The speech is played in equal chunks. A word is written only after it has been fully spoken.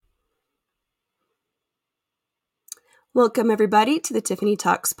Welcome, everybody, to the Tiffany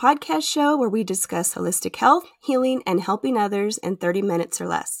Talks podcast show where we discuss holistic health, healing, and helping others in 30 minutes or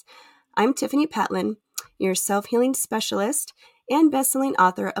less. I'm Tiffany Patlin, your self-healing specialist and best-selling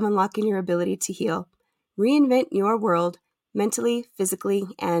author of Unlocking Your Ability to Heal. Reinvent your world mentally, physically,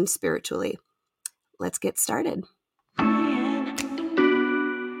 and spiritually. Let's get started.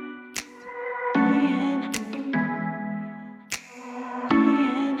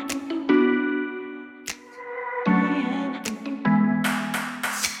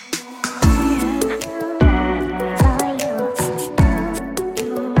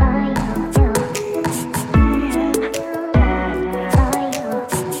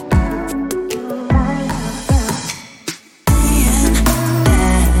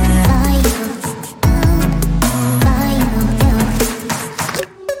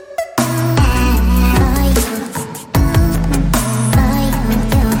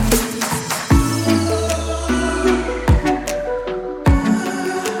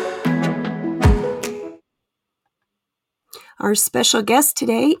 Our special guest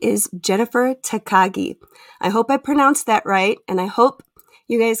today is Jennifer Takagi. I hope I pronounced that right, and I hope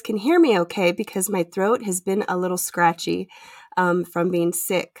you guys can hear me okay because my throat has been a little scratchy from being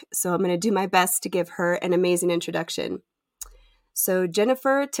sick. So I'm going to do my best to give her an amazing introduction. So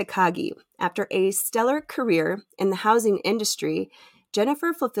Jennifer Takagi, after a stellar career in the housing industry,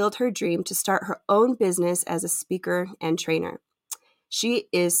 Jennifer fulfilled her dream to start her own business as a speaker and trainer. She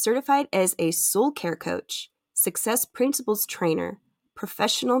is certified as a soul care coach, success principles trainer,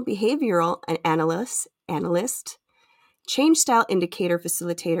 professional behavioral analyst, change style indicator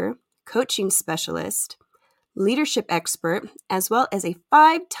facilitator, coaching specialist, leadership expert, as well as a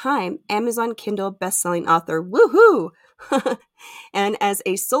 5-time Amazon Kindle bestselling author. Woohoo! And as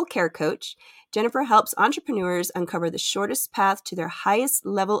a soul care coach, Jennifer helps entrepreneurs uncover the shortest path to their highest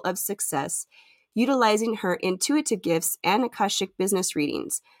level of success, utilizing her intuitive gifts and Akashic business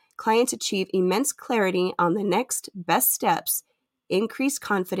readings. Clients achieve immense clarity on the next best steps, increase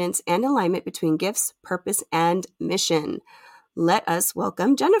confidence and alignment between gifts, purpose, and mission. Let us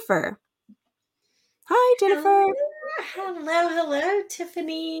welcome Jennifer. Hi, Jennifer. Hello,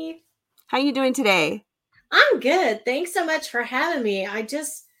 Tiffany. How are you doing today? I'm good. Thanks so much for having me. I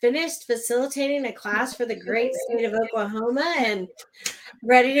just finished facilitating a class for the great state of Oklahoma and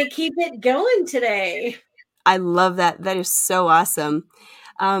ready to keep it going today. I love that. That is so awesome.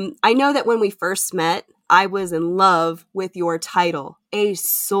 I know that when we first met, I was in love with your title, a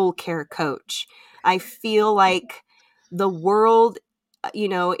soul care coach. I feel like the world,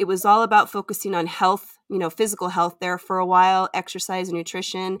 it was all about focusing on health, physical health there for a while, exercise and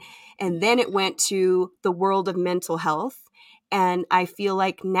nutrition. And then it went to the world of mental health. And I feel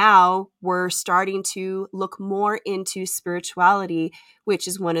like now we're starting to look more into spirituality, which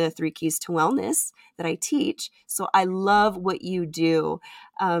is one of the 3 keys to wellness that I teach. So I love what you do.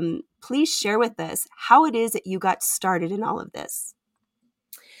 Please share with us how it is that you got started in all of this.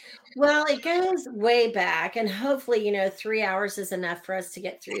 Well, it goes way back, and hopefully, 3 hours is enough for us to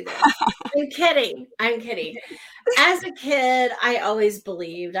get through this. I'm kidding. As a kid, I always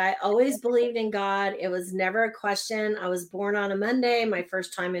believed in God. It was never a question. I was born on a Monday. My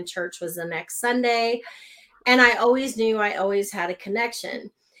first time in church was the next Sunday. And I always knew I always had a connection.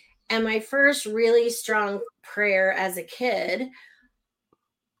 And my first really strong prayer as a kid,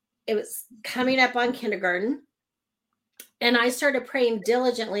 it was coming up on kindergarten. And I started praying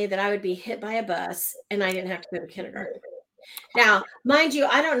diligently that I would be hit by a bus and I didn't have to go to kindergarten. Now, mind you,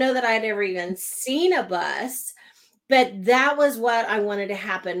 I don't know that I'd ever even seen a bus, but that was what I wanted to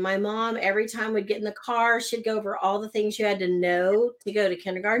happen. My mom, every time we'd get in the car, she'd go over all the things you had to know to go to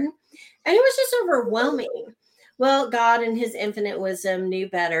kindergarten. And it was just overwhelming. Well, God in his infinite wisdom knew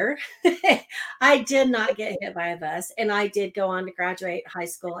better. I did not get hit by a bus, and I did go on to graduate high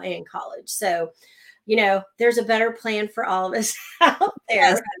school and college. So, there's a better plan for all of us out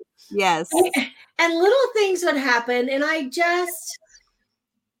there. Yes. And little things would happen, and I just,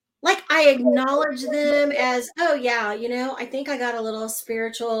 I acknowledge them as, oh yeah, I think I got a little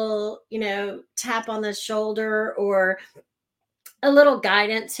spiritual, tap on the shoulder or a little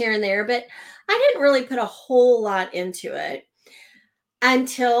guidance here and there, but I didn't really put a whole lot into it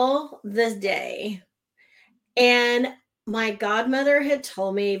until this day. And my godmother had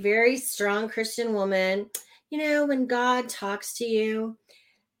told me, very strong Christian woman, when God talks to you,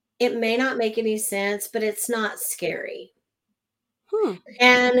 it may not make any sense, but it's not scary.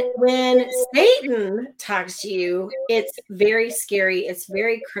 And when Satan talks to you, it's very scary. It's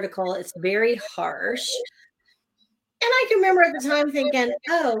very critical. It's very harsh. And I can remember at the time thinking,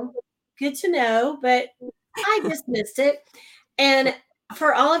 oh, good to know, but I dismissed it. And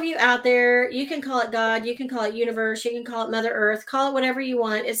for all of you out there, you can call it God, you can call it universe, you can call it Mother Earth, call it whatever you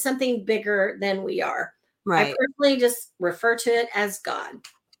want. It's something bigger than we are. I Right. personally just refer to it as God.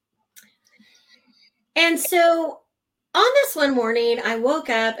 And so on this one morning, I woke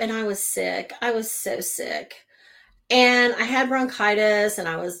up and I was sick. I was so sick. And I had bronchitis and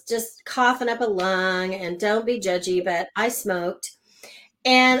I was just coughing up a lung. And don't be judgy, but I smoked.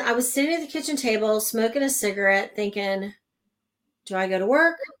 And I was sitting at the kitchen table smoking a cigarette thinking, do I go to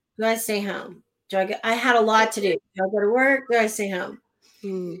work? Do I stay home? I had a lot to do. Do I go to work? Do I stay home?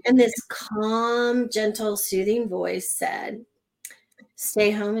 And this calm, gentle, soothing voice said,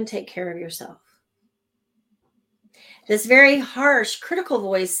 stay home and take care of yourself. This very harsh, critical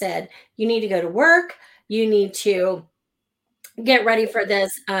voice said, you need to go to work. You need to get ready for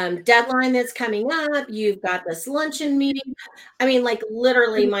this deadline that's coming up. You've got this luncheon meeting. I mean, like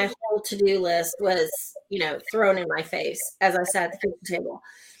literally my whole to-do list was, thrown in my face as I sat at the kitchen table.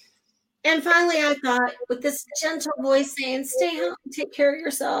 And finally I thought, with this gentle voice saying, stay home, take care of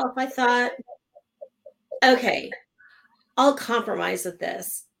yourself, I thought, okay, I'll compromise with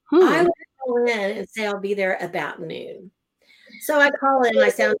this. I will call in and say I'll be there about noon. So I call in, I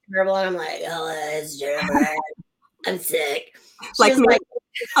sound terrible, and I'm like, hello, it's Jennifer. I'm sick. She's like,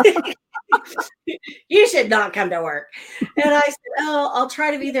 you should not come to work. And I said, oh, I'll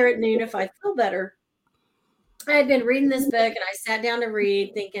try to be there at noon if I feel better. I had been reading this book and I sat down to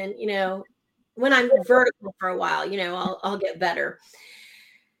read thinking, when I'm vertical for a while, I'll get better.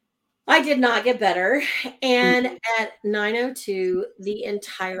 I did not get better. And at 9:02, the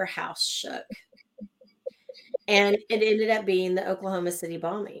entire house shook. And it ended up being the Oklahoma City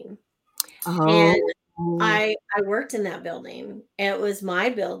bombing. And I worked in that building. It was my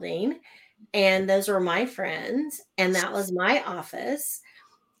building, and those were my friends, and that was my office.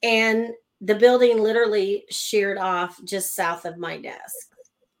 And the building literally sheared off just south of my desk.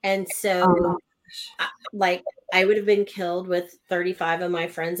 And so, I would have been killed with 35 of my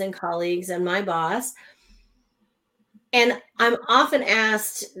friends and colleagues and my boss. And I'm often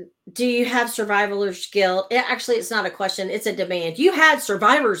asked, do you have survivor's guilt? Actually, it's not a question. It's a demand. You had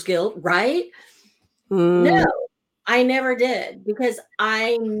survivor's guilt, right? No, I never did, because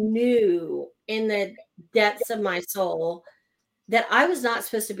I knew in the depths of my soul that I was not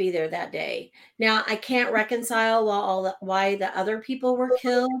supposed to be there that day. Now, I can't reconcile why the other people were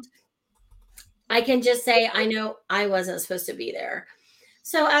killed. I can just say, I know I wasn't supposed to be there.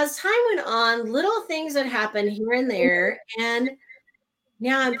 So as time went on, little things would happen here and there. And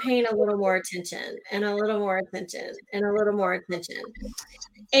now I'm paying a little more attention and a little more attention and a little more attention.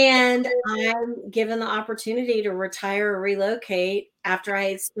 And I'm given the opportunity to retire or relocate after I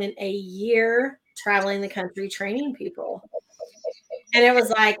had spent a year traveling the country training people. And it was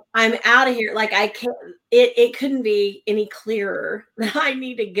like, I'm out of here. Like I can't, it couldn't be any clearer that I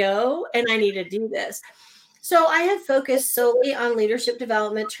need to go and I need to do this. So I have focused solely on leadership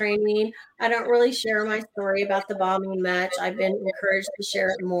development training. I don't really share my story about the bombing much. I've been encouraged to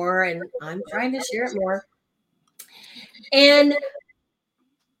share it more, and I'm trying to share it more. And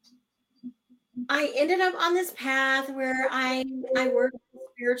I ended up on this path where I worked with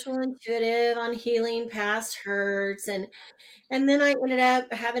spiritual intuitive on healing past hurts, and then I ended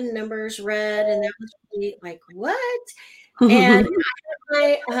up having numbers read, and that was really like, what? And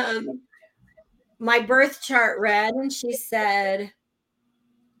I had my birth chart read, and she said,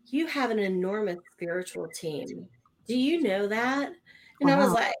 you have an enormous spiritual team. Do you know that? And I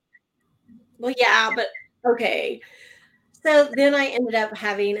was like, well, yeah, but okay. So then I ended up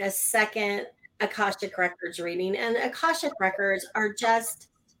having a second Akashic Records reading, and Akashic Records are just,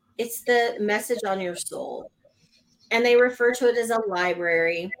 it's the message on your soul. And they refer to it as a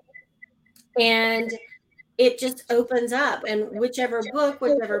library. And it just opens up, and whichever book,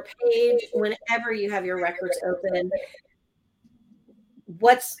 whichever page, whenever you have your records open,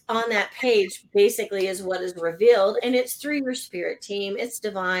 what's on that page basically is what is revealed, and it's through your spirit team. It's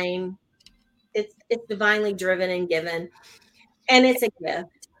divine. It's divinely driven and given, and it's a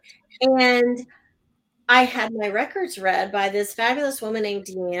gift. And I had my records read by this fabulous woman named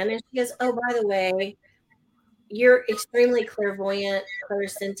Deanne, and she goes, oh, by the way, you're extremely clairvoyant,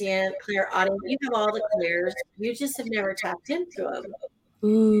 clairsentient, clairaudient. You have all the clairs. You just have never tapped into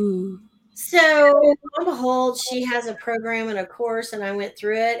them. So, lo and behold, she has a program and a course, and I went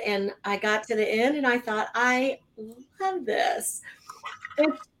through it, and I got to the end, and I thought, I love this.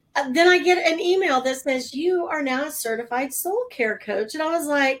 And then I get an email that says, you are now a certified soul care coach. And I was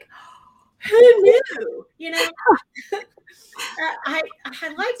like, who knew? I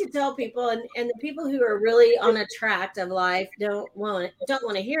like to tell people, and the people who are really on a tract of life don't want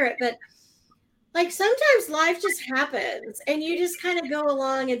to hear it, but Like sometimes life just happens and you just kind of go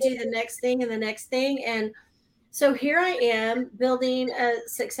along and do the next thing and the next thing. And so here I am building a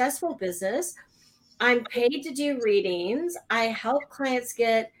successful business. I'm paid to do readings. I help clients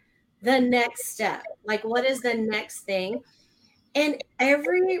get the next step. Like, what is the next thing? And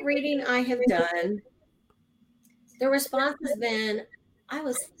every reading I have done, the response has been, I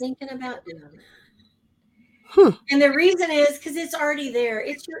was thinking about doing that. Hmm. And the reason is because it's already there.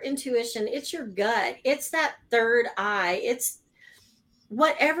 It's your intuition, it's your gut, it's that third eye, it's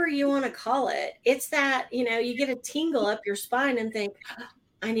whatever you want to call it. It's that, you get a tingle up your spine and think,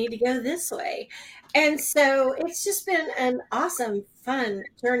 I need to go this way. And so it's just been an awesome, fun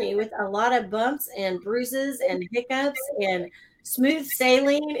journey with a lot of bumps and bruises and hiccups and smooth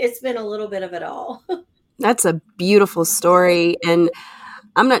sailing. It's been a little bit of it all. That's a beautiful story. And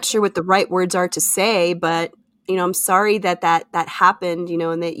I'm not sure what the right words are to say, but I'm sorry that happened,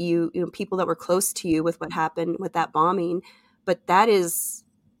 and that people that were close to you with what happened with that bombing. But it's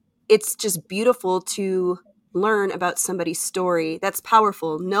just beautiful to learn about somebody's story. That's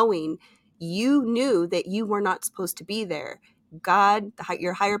powerful, knowing you knew that you were not supposed to be there. God,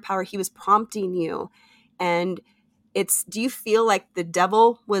 your higher power, he was prompting you. And do you feel like the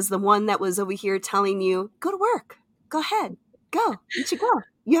devil was the one that was over here telling you, go to work, go ahead, go, you should go.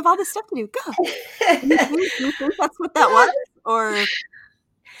 You have all this stuff to do, go. Do you think that's what that was? Or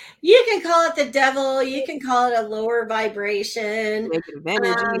You can call it the devil, you can call it a lower vibration. negative Um,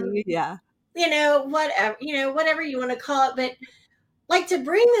 energy? Yeah. whatever you want to call it. But like to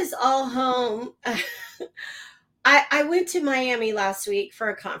bring this all home, I went to Miami last week for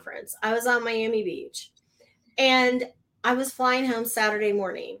a conference. I was on Miami Beach and I was flying home Saturday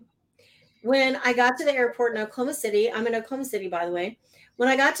morning. When I got to the airport in Oklahoma City, I'm in Oklahoma City, by the way. When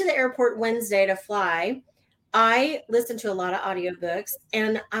I got to the airport Wednesday to fly, I listened to a lot of audiobooks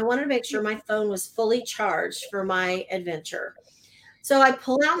and I wanted to make sure my phone was fully charged for my adventure. So I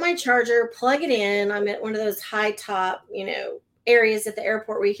pull out my charger, plug it in. I'm at one of those high top, areas at the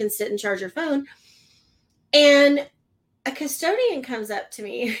airport where you can sit and charge your phone. And a custodian comes up to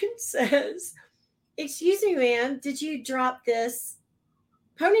me and says, "Excuse me, ma'am, did you drop this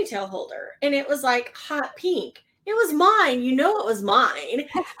ponytail holder?" And it was like hot pink. It was mine. It was mine.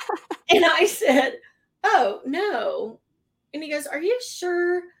 And I said, "Oh, no." And he goes, "Are you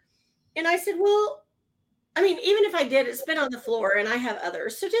sure?" And I said, "Well, I mean, even if I did, it's been on the floor and I have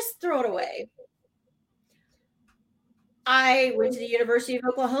others. So just throw it away." I went to the University of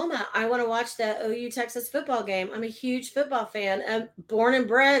Oklahoma. I want to watch the OU Texas football game. I'm a huge football fan. I'm born and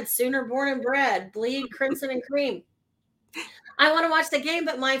bred, Sooner born and bred, bleed crimson and cream. I want to watch the game,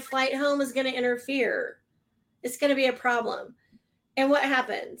 but my flight home is going to interfere. It's going to be a problem. And what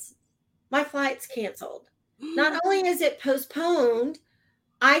happens? My flight's canceled. Not only is it postponed,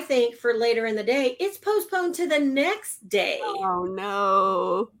 I think for later in the day, it's postponed to the next day. Oh,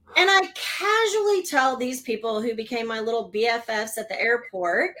 no. And I casually tell these people who became my little BFFs at the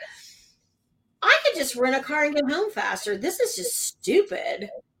airport, I could just rent a car and get home faster. This is just stupid.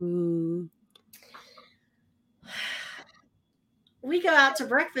 Mm. We go out to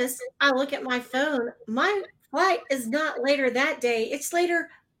breakfast. I look at my phone. My flight is not later that day. It's later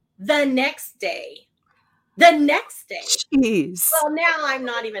the next day. The next day. Jeez. Well, now I'm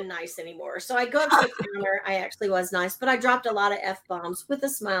not even nice anymore. So I go up to the counter. I actually was nice, but I dropped a lot of F-bombs with a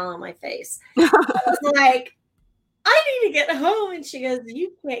smile on my face. I was like, I need to get home. And she goes,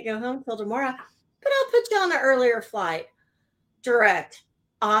 "You can't go home till tomorrow, but I'll put you on an earlier flight." Direct.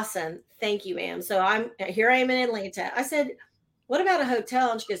 Awesome. Thank you, ma'am. So I am in Atlanta. I said, "What about a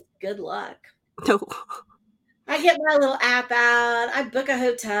hotel?" And she goes, "Good luck." No. I get my little app out. I book a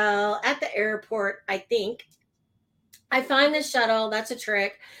hotel at the airport, I think. I find the shuttle. That's a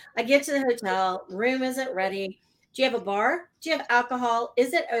trick. I get to the hotel. Room isn't ready. Do you have a bar? Do you have alcohol?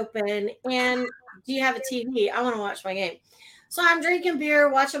 Is it open? And do you have a TV? I want to watch my game. So I'm drinking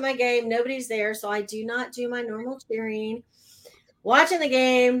beer, watching my game. Nobody's there. So I do not do my normal cheering. Watching the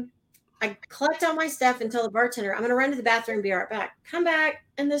game. I collect all my stuff and tell the bartender, "I'm going to run to the bathroom, be right back." Come back.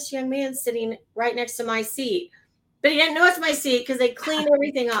 And this young man's sitting right next to my seat. But he didn't know it's my seat because they cleaned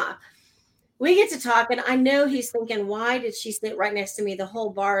everything off. We get to talk, and I know he's thinking, "Why did she sit right next to me? The whole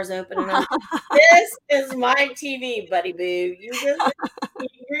bar is open." And I'm like, "This is my TV, buddy boo. You're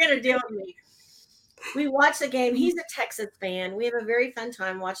going to deal with me." We watch the game. He's a Texas fan. We have a very fun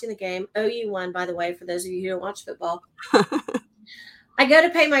time watching the game. OU won, by the way, for those of you who don't watch football. I go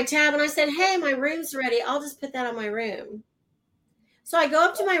to pay my tab, and I said, "Hey, my room's ready. I'll just put that on my room." So I go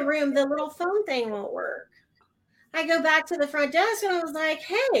up to my room. The little phone thing won't work. I go back to the front desk, and I was like,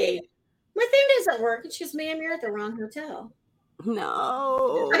 "Hey, my thing doesn't work." And she goes, "Ma'am, you're at the wrong hotel."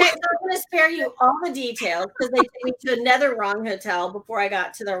 No. Okay, so I'm going to spare you all the details because they took me to another wrong hotel before I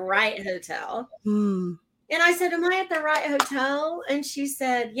got to the right hotel. Hmm. And I said, "Am I at the right hotel?" And she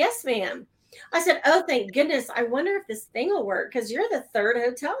said, "Yes, ma'am." I said, "Oh, thank goodness. I wonder if this thing will work because you're the third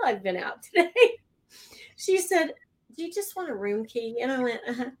hotel I've been out today." She said, "Do you just want a room key?" And I went,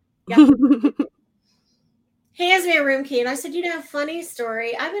 "Uh-huh. Yeah." Hands me a room key. And I said, funny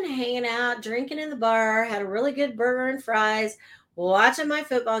story. I've been hanging out, drinking in the bar, had a really good burger and fries, watching my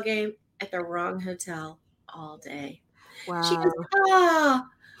football game at the wrong hotel all day. She Wow. goes,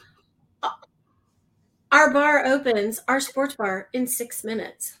 "Oh, our bar opens, our sports bar, in 6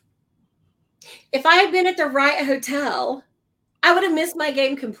 minutes. If I had been at the right hotel, I would have missed my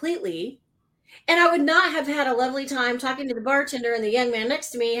game completely. And I would not have had a lovely time talking to the bartender and the young man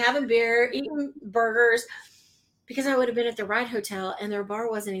next to me, having beer, eating burgers, because I would have been at the right hotel and their bar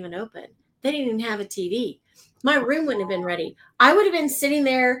wasn't even open. They didn't even have a TV. My room wouldn't have been ready. I would have been sitting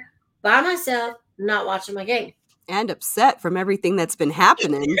there by myself, not watching my game." And upset from everything that's been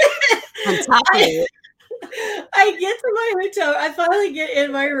happening on top of I, it. I get to my hotel. I finally get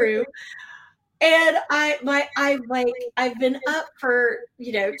in my room. And I've been up for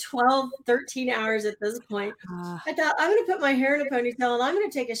 12, 13 hours at this point. Uh, I thought I'm gonna put my hair in a ponytail and I'm gonna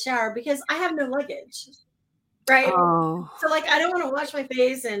take a shower because I have no luggage. Right. oh. So like I don't want to wash my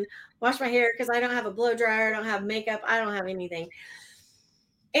face and wash my hair because I don't have a blow dryer, I don't have makeup, I don't have anything.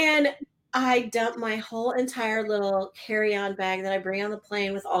 And I dumped my whole entire little carry-on bag that I bring on the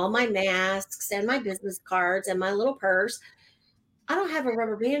plane with all my masks and my business cards and my little purse. I don't have a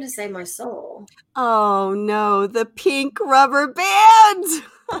rubber band to save my soul. Oh no, the pink rubber band.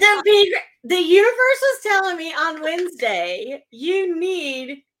 The universe was telling me on Wednesday, you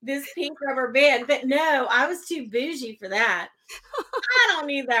need this pink rubber band. But no, I was too bougie for that. I don't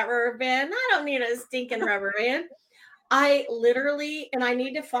need that rubber band. I don't need a stinking rubber band. I literally, and I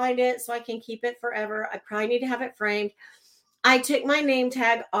need to find it so I can keep it forever. I probably need to have it framed. I took my name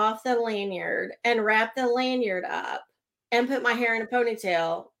tag off the lanyard and wrapped the lanyard up and put my hair in a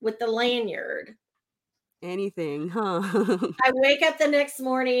ponytail with the lanyard. Anything, huh? I wake up the next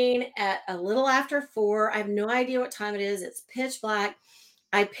morning at a little after 4. I have no idea what time it is. It's pitch black.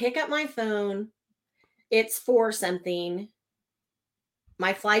 I pick up my phone. It's 4 something.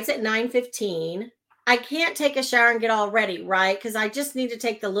 My flight's at 9:15. I can't take a shower and get all ready, right? Because I just need to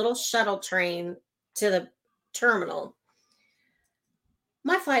take the little shuttle train to the terminal.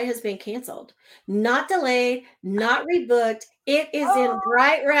 My flight has been canceled. Not delayed, not rebooked. It is in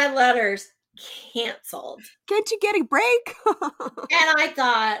bright red letters, canceled. Can't you get a break? And I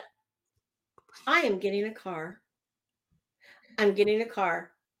thought, I am getting a car. I'm getting a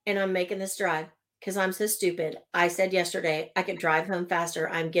car and I'm making this drive because I'm so stupid. I said yesterday I could drive home faster.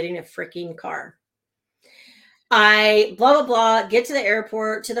 I'm getting a freaking car. I blah blah blah get to the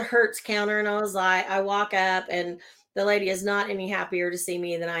airport to the Hertz counter and I walk up and the lady is not any happier to see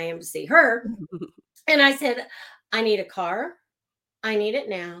me than I am to see her. And I said, "I need a car. I need it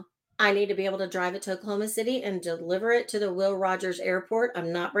now. I need to be able to drive it to Oklahoma City and deliver it to the Will Rogers Airport.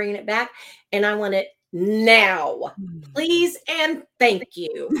 I'm not bringing it back. And I want it now. Please and thank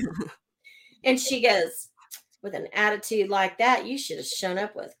you." And she goes, "With an attitude like that, you should have shown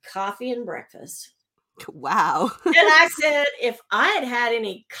up with coffee and breakfast." Wow. And I said, "If I had had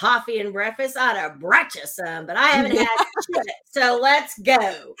any coffee and breakfast, I'd have brought you some, but I haven't had shit. So let's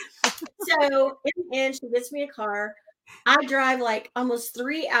go." So in the end, she gets me a car. I drive like almost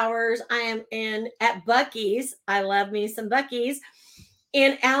 3 hours. I am in at Buc-ee's. I love me some Buc-ee's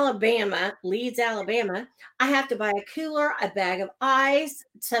in Alabama, Leeds, Alabama. I have to buy a cooler, a bag of ice,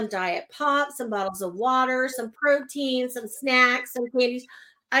 some diet pop, some bottles of water, some protein, some snacks, some candies.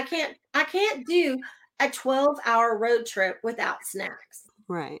 I can't do a 12-hour road trip without snacks.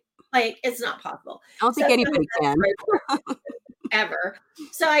 Right. Like it's not possible. I don't So think anybody can. ever.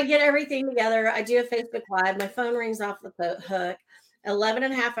 So I get everything together. I do a Facebook Live. My phone rings off the hook. 11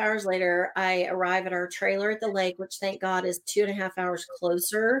 and a half hours later, I arrive at our trailer at the lake, which thank God is 2.5 hours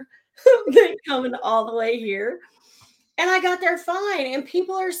closer than coming all the way here. And I got there fine. And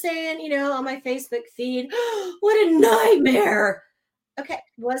people are saying, on my Facebook feed, "What a nightmare." Okay.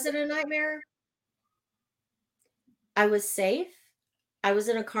 Was it a nightmare? I was safe. I was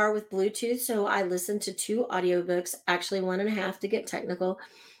in a car with Bluetooth, so I listened to 2 audiobooks, actually 1.5 to get technical.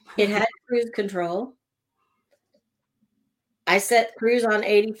 It had cruise control. I set cruise on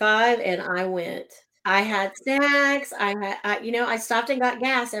 85 and I went. I had snacks. I stopped and got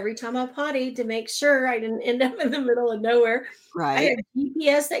gas every time I pottied to make sure I didn't end up in the middle of nowhere. I Right. had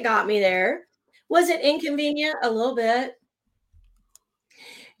GPS that got me there. Was it inconvenient? A little bit.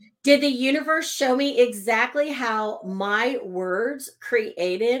 Did the universe show me exactly how my words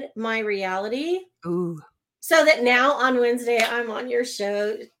created my reality? Ooh, So that now on Wednesday, I'm on your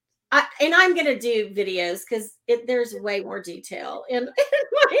show. And I'm going to do videos because there's way more detail in my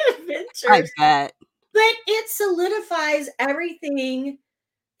I adventures. bet. But it solidifies everything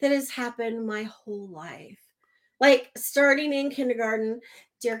that has happened my whole life. Like starting in kindergarten,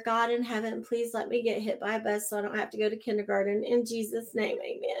 dear God in heaven, please let me get hit by a bus so I don't have to go to kindergarten. In Jesus' name,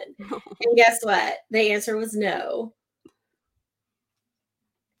 amen. And guess what? The answer was no.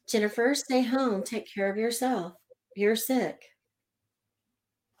 Jennifer, stay home. Take care of yourself. You're sick.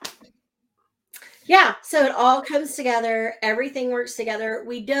 Yeah, so it all comes together. Everything works together.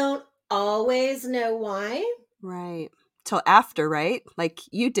 We don't always know why. Right. Till after, right? Like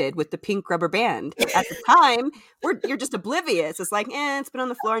you did with the pink rubber band. At the time, you're just oblivious. It's like, it's been on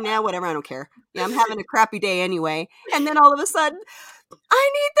the floor now, whatever, I don't care. Yeah, I'm having a crappy day anyway. And then all of a sudden,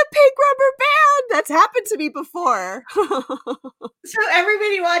 I need the pink rubber band. That's happened to me before. So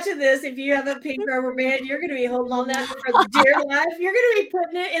everybody watching this, if you have a pink rubber band, you're going to be holding on that for dear life. You're going to be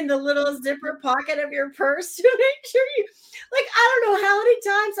putting it in the little zipper pocket of your purse to make sure you, like, I don't know how many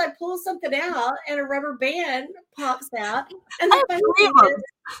times I pull something out and a rubber band pops out. And I the have funny three thing of them. is,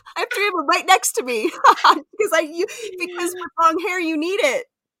 I have three of them right next to me because with long hair you need it.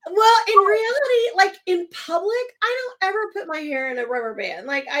 well, in reality, like in public, I don't ever put my hair in a rubber band.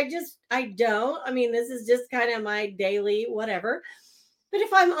 Like I don't. I mean, this is just kind of my daily whatever. But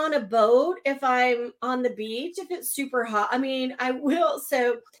if I'm on a boat, if I'm on the beach, if it's super hot, I mean, I will.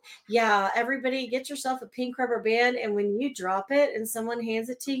 So, yeah, everybody get yourself a pink rubber band. And when you drop it and someone hands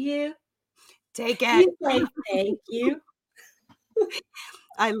it to you, Take it. you say thank you.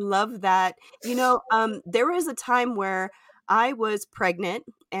 I love that. There was a time where I was pregnant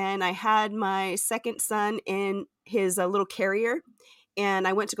and I had my second son in his little carrier, and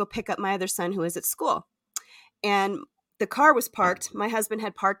I went to go pick up my other son who was at school. And the car was parked. My husband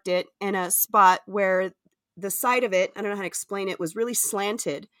had parked it in a spot where the side of it, I don't know how to explain it, was really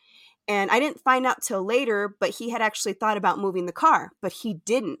slanted. And I didn't find out till later, but he had actually thought about moving the car, but he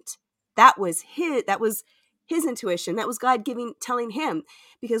didn't. That was his intuition. That was God telling him.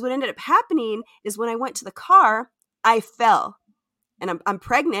 Because what ended up happening is when I went to the car, I fell. And I'm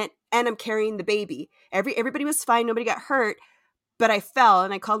pregnant and I'm carrying the baby. Everybody was fine, nobody got hurt, but I fell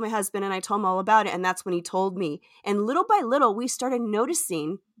and I called my husband and I told him all about it, and that's when he told me. And little by little we started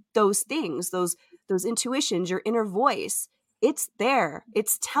noticing those things, those intuitions, your inner voice. It's there.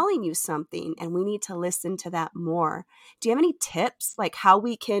 It's telling you something, and we need to listen to that more. Do you have any tips like how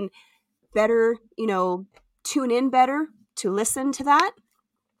we can better, tune in better to listen to that?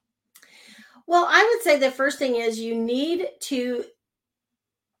 Well, I would say the first thing is you need to.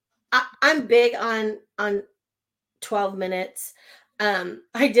 I'm big on 12 minutes.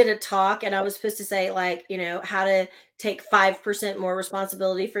 I did a talk and I was supposed to say, like, how to take 5% more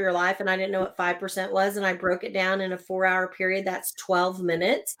responsibility for your life. And I didn't know what 5% was. And I broke it down in a 4-hour period. That's 12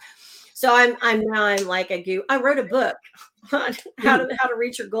 minutes. So I'm like a guru. I wrote a book on how to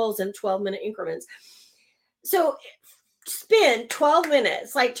reach your goals in 12-minute increments. So spend 12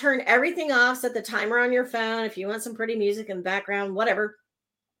 minutes, like turn everything off, set the timer on your phone. If you want some pretty music in the background, whatever,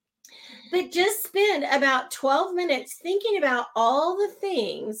 but just spend about 12 minutes thinking about all the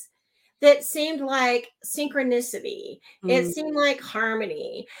things that seemed like synchronicity. It Mm, seemed like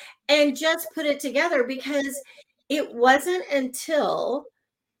harmony, and just put it together, because it wasn't until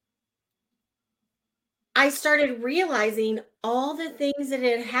I started realizing all the things that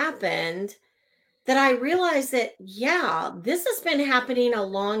had happened that I realized that, yeah, this has been happening a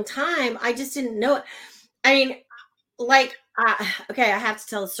long time. I just didn't know it. I mean, like, okay, I have to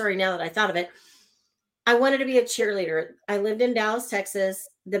tell the story now that I thought of it. I wanted to be a cheerleader. I lived in Dallas, Texas.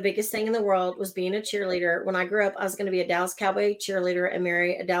 The biggest thing in the world was being a cheerleader. When I grew up, I was going to be a Dallas Cowboy cheerleader and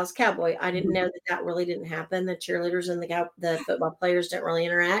marry a Dallas Cowboy. I didn't know that really didn't happen. The cheerleaders and the football players didn't really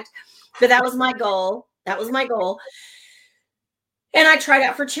interact, but that was my goal. That was my goal. And I tried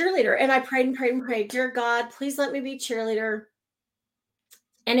out for cheerleader, and I prayed and prayed and prayed. Dear God, please let me be cheerleader.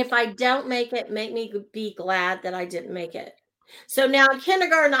 And if I don't make it, make me be glad that I didn't make it. So now in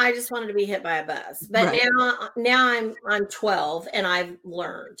kindergarten, I just wanted to be hit by a bus. But right. now I'm 12 and I've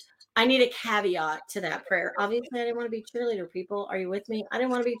learned. I need a caveat to that prayer. Obviously, I didn't want to be cheerleader, people. Are you with me? I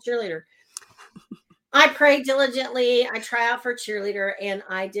didn't want to be cheerleader. I prayed diligently. I tried out for cheerleader and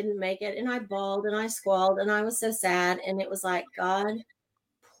I didn't make it. And I bawled and I squalled and I was so sad. And it was like, God,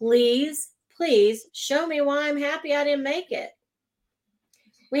 please, please show me why I'm happy I didn't make it.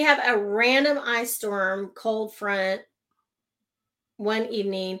 We have a random ice storm, cold front one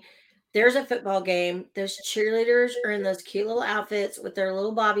evening. There's a football game. Those cheerleaders are in those cute little outfits with their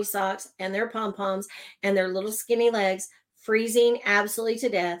little bobby socks and their pom poms and their little skinny legs, freezing absolutely to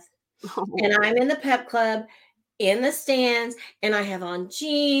death. And I'm in the pep club in the stands, and I have on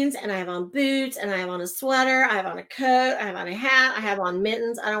jeans, and I have on boots, and I have on a sweater, I have on a coat, I have on a hat, I have on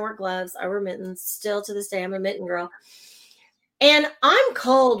mittens. I don't wear gloves, I wear mittens. Still to this day, I'm a mitten girl. And I'm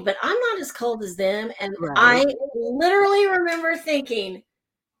cold, but I'm not as cold as them. And Right. I literally remember thinking,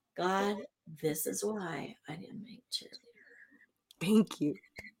 God, this is why I didn't make cheerleader. Thank you.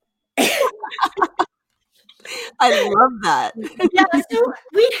 I love that. Yeah, so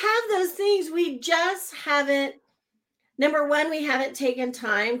we have those things. We just haven't, number one, we haven't taken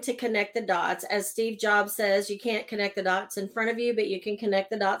time to connect the dots. As Steve Jobs says, you can't connect the dots in front of you, but you can connect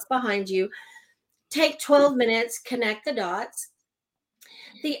the dots behind you. Take 12 minutes, connect the dots.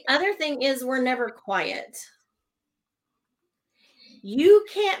 The other thing is we're never quiet. You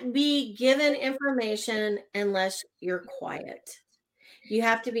can't be given information unless you're quiet. You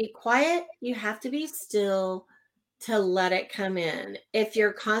have to be quiet, you have to be still to let it come in. If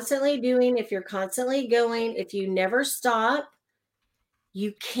you're constantly doing, if you're constantly going, if you never stop,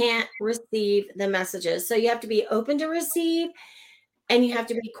 you can't receive the messages. So you have to be open to receive and you have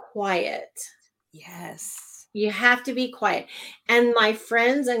to be quiet. Yes. You have to be quiet. And my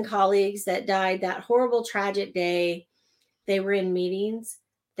friends and colleagues that died that horrible, tragic day, they were in meetings,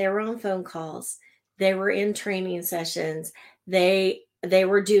 they were on phone calls, they were in training sessions, they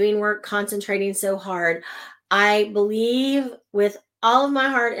were doing work, concentrating so hard. I believe with all of my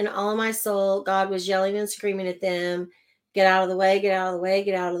heart and all of my soul, God was yelling and screaming at them, get out of the way, get out of the way,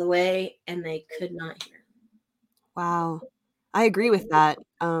 get out of the way. And they could not hear. Wow. I agree with that.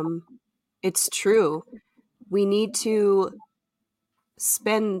 It's true. We need to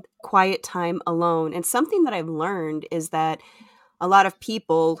spend quiet time alone. And something that I've learned is that a lot of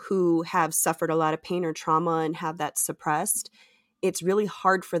people who have suffered a lot of pain or trauma and have that suppressed, it's really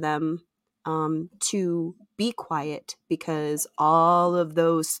hard for them to be quiet because all of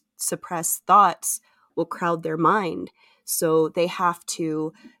those suppressed thoughts will crowd their mind. So they have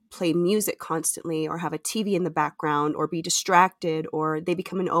to play music constantly or have a TV in the background or be distracted or they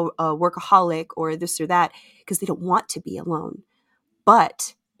become a workaholic or this or that because they don't want to be alone.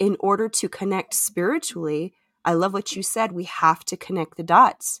 But in order to connect spiritually, I love what you said. We have to connect the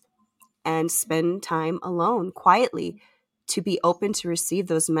dots and spend time alone quietly to be open to receive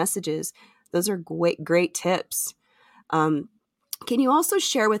those messages. Those are great tips. Can you also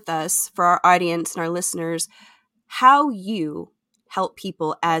share with us, for our audience and our listeners, how you help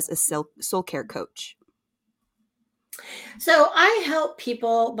people as a soul care coach? So I help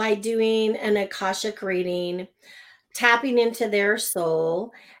people by doing an Akashic reading, tapping into their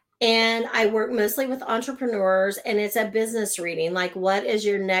soul. And I work mostly with entrepreneurs, and it's a business reading. Like, what is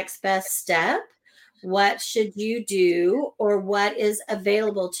your next best step? What should you do? Or what is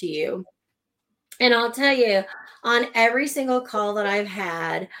available to you? And I'll tell you, on every single call that I've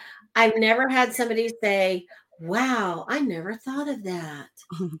had, I've never had somebody say, wow, I never thought of that.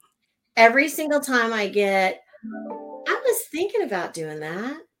 Every single time I get, I was thinking about doing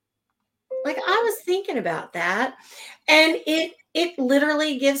that. Like, I was thinking about that. And it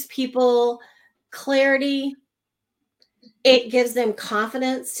literally gives people clarity. It gives them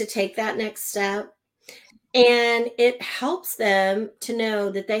confidence to take that next step. And it helps them to know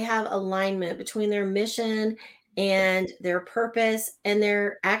that they have alignment between their mission and their purpose and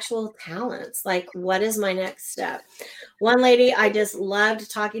their actual talents. Like, what is my next step? One lady, I just loved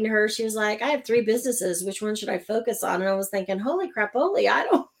talking to her. She was like, I have 3 businesses. Which one should I focus on? And I was thinking, holy crap, holy, I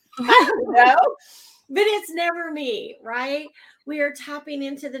don't know. But it's never me, right? We are tapping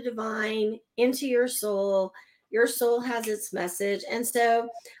into the divine, into your soul. Your soul has its message. And so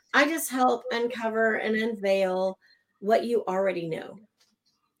I just help uncover and unveil what you already know.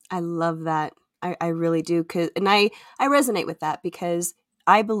 I love that. I really do. And I resonate with that because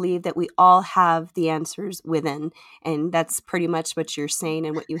I believe that we all have the answers within. And that's pretty much what you're saying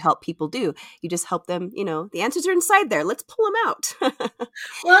and what you help people do. You just help them, the answers are inside there. Let's pull them out.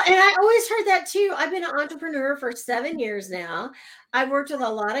 Well, and I always heard that too. I've been an entrepreneur for 7 years now. I've worked with a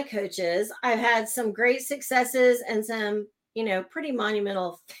lot of coaches. I've had some great successes and some, pretty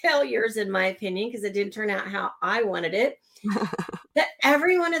monumental failures, in my opinion, because it didn't turn out how I wanted it. That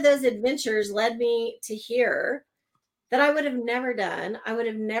every one of those adventures led me to here that I would have never done. I would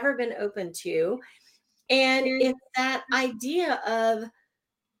have never been open to. And it's that idea of,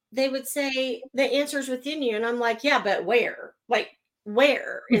 they would say the answer's within you. And I'm like, yeah, but where? Like,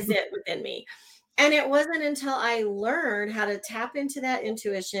 where is it within me? And it wasn't until I learned how to tap into that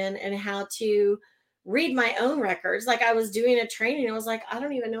intuition and how to read my own records. Like I was doing a training. I was like, I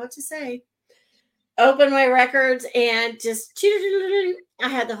don't even know what to say. Open my records and just I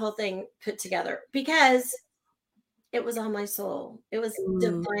had the whole thing put together because it was on my soul. It was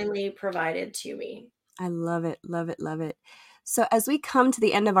divinely provided to me. I love it, love it, love it. So as we come to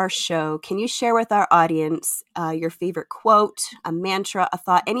the end of our show, can you share with our audience your favorite quote, a mantra, a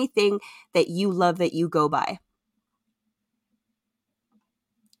thought, anything that you love that you go by?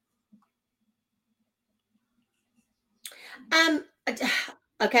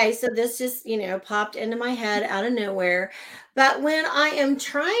 Okay, so this just, popped into my head out of nowhere. But when I am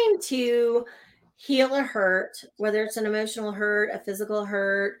trying to heal a hurt, whether it's an emotional hurt, a physical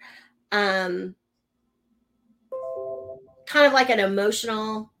hurt, um, kind of like an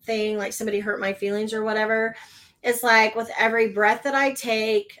emotional thing, like somebody hurt my feelings or whatever, it's like with every breath that I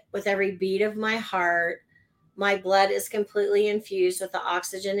take, with every beat of my heart, my blood is completely infused with the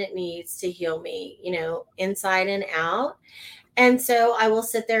oxygen it needs to heal me, inside and out. And so I will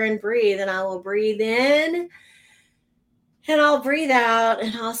sit there and breathe, and I will breathe in and I'll breathe out,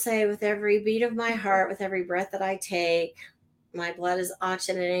 and I'll say, with every beat of my heart, with every breath that I take, my blood is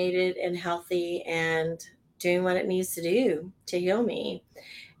oxygenated and healthy and doing what it needs to do to heal me.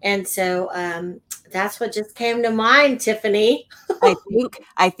 And so that's what just came to mind, Tiffany.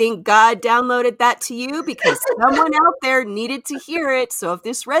 I think God downloaded that to you because someone out there needed to hear it. So if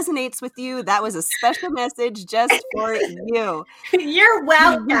this resonates with you, that was a special message just for you. You're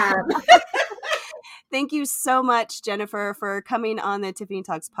welcome. Thank you so much, Jennifer, for coming on the Tiffany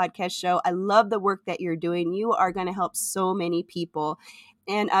Talks podcast show. I love the work that you're doing. You are going to help so many people.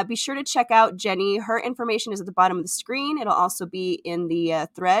 And be sure to check out Jenny. Her information is at the bottom of the screen. It'll also be in the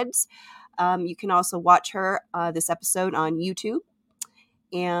threads. You can also watch her this episode on YouTube.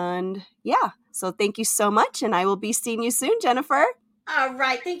 And yeah, so thank you so much. And I will be seeing you soon, Jennifer. All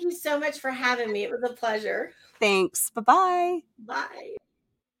right. Thank you so much for having me. It was a pleasure. Thanks. Bye-bye. Bye.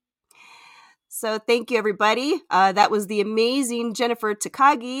 So thank you, everybody. That was the amazing Jennifer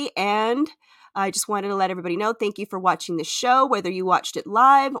Takagi. And I just wanted to let everybody know, thank you for watching the show, whether you watched it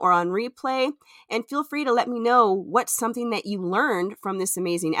live or on replay. And feel free to let me know what's something that you learned from this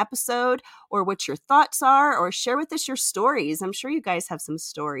amazing episode, or what your thoughts are, or share with us your stories. I'm sure you guys have some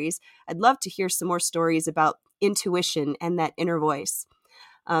stories. I'd love to hear some more stories about intuition and that inner voice.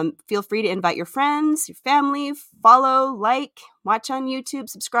 Feel free to invite your friends, your family, follow, like, watch on YouTube,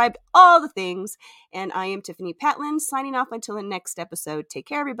 subscribe, all the things. And I am Tiffany Patlin, signing off until the next episode. Take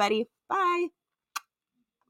care, everybody. Bye.